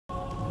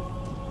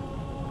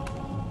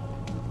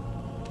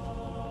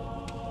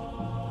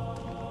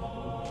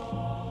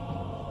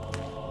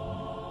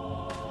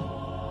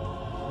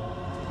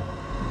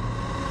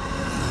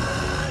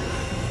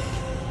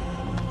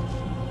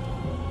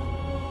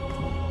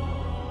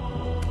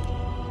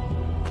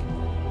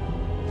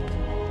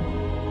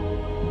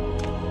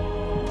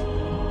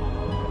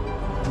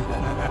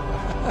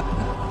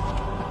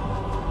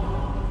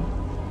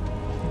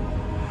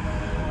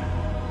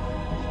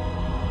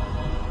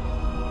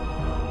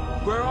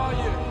Where are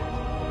you?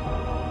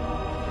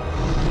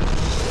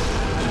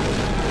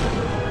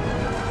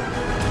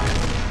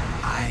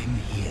 I'm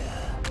here.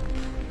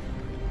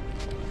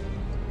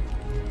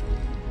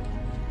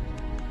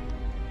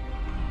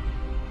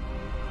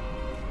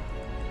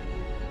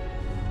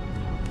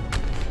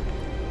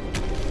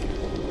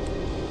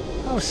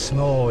 How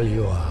small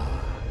you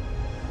are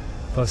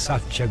for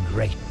such a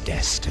great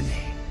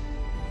destiny.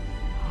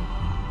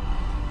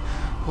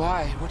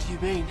 Why? What do you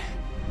mean?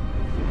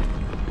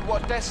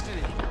 What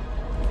destiny?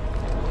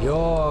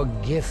 Your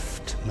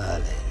gift,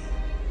 Merlin,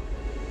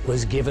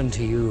 was given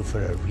to you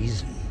for a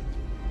reason.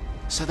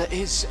 So there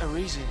is a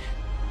reason.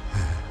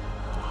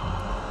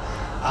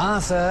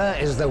 Arthur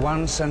is the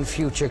once and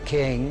future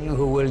king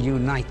who will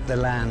unite the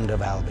land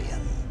of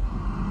Albion.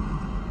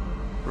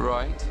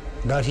 Right.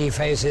 But he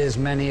faces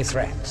many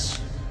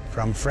threats,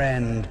 from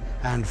friend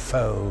and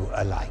foe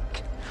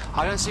alike.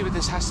 I don't see what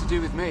this has to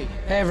do with me.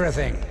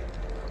 Everything.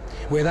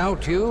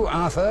 Without you,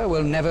 Arthur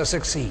will never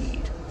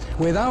succeed.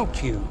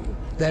 Without you,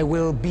 there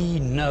will be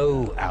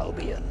no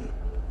Albion.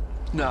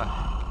 No.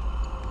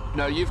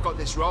 No, you've got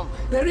this wrong.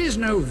 There is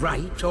no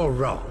right or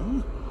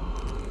wrong.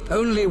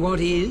 Only what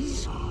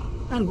is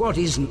and what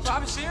isn't.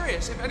 I'm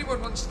serious. If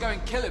anyone wants to go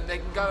and kill him, they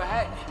can go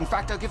ahead. In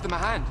fact, I'll give them a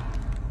hand.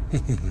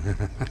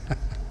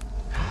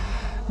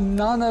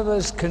 None of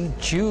us can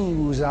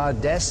choose our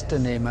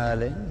destiny,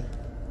 Merlin.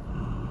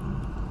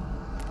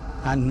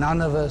 And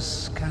none of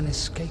us can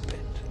escape it.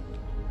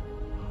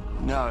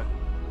 No.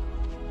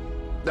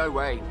 No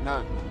way,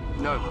 no.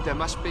 No, there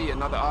must be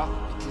another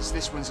Arthur, because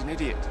this one's an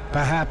idiot.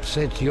 Perhaps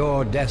it's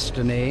your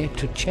destiny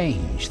to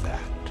change that.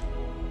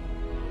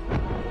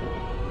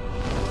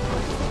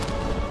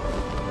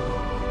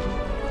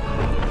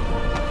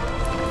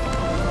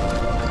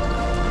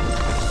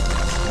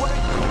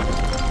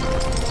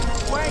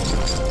 Wait,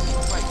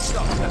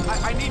 stop.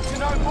 I need to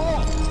know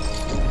more.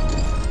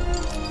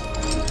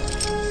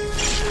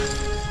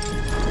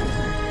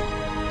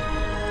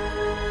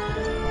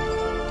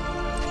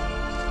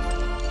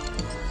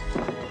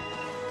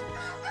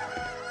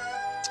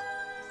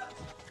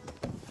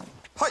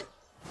 Hi!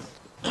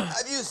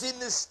 Have you seen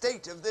the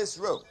state of this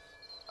room?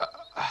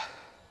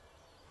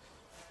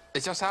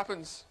 It just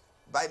happens.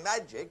 By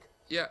magic?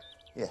 Yeah.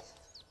 Yes.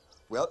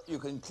 Well, you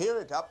can clear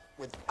it up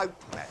without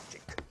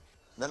magic.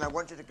 Then I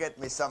want you to get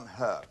me some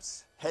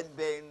herbs.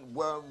 Henbane,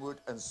 wormwood,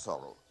 and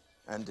sorrel.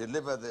 And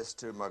deliver this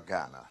to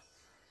Morgana.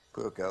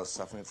 Poor girl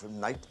suffering from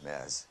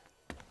nightmares.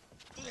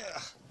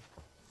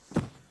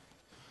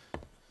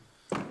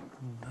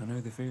 I know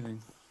the feeling.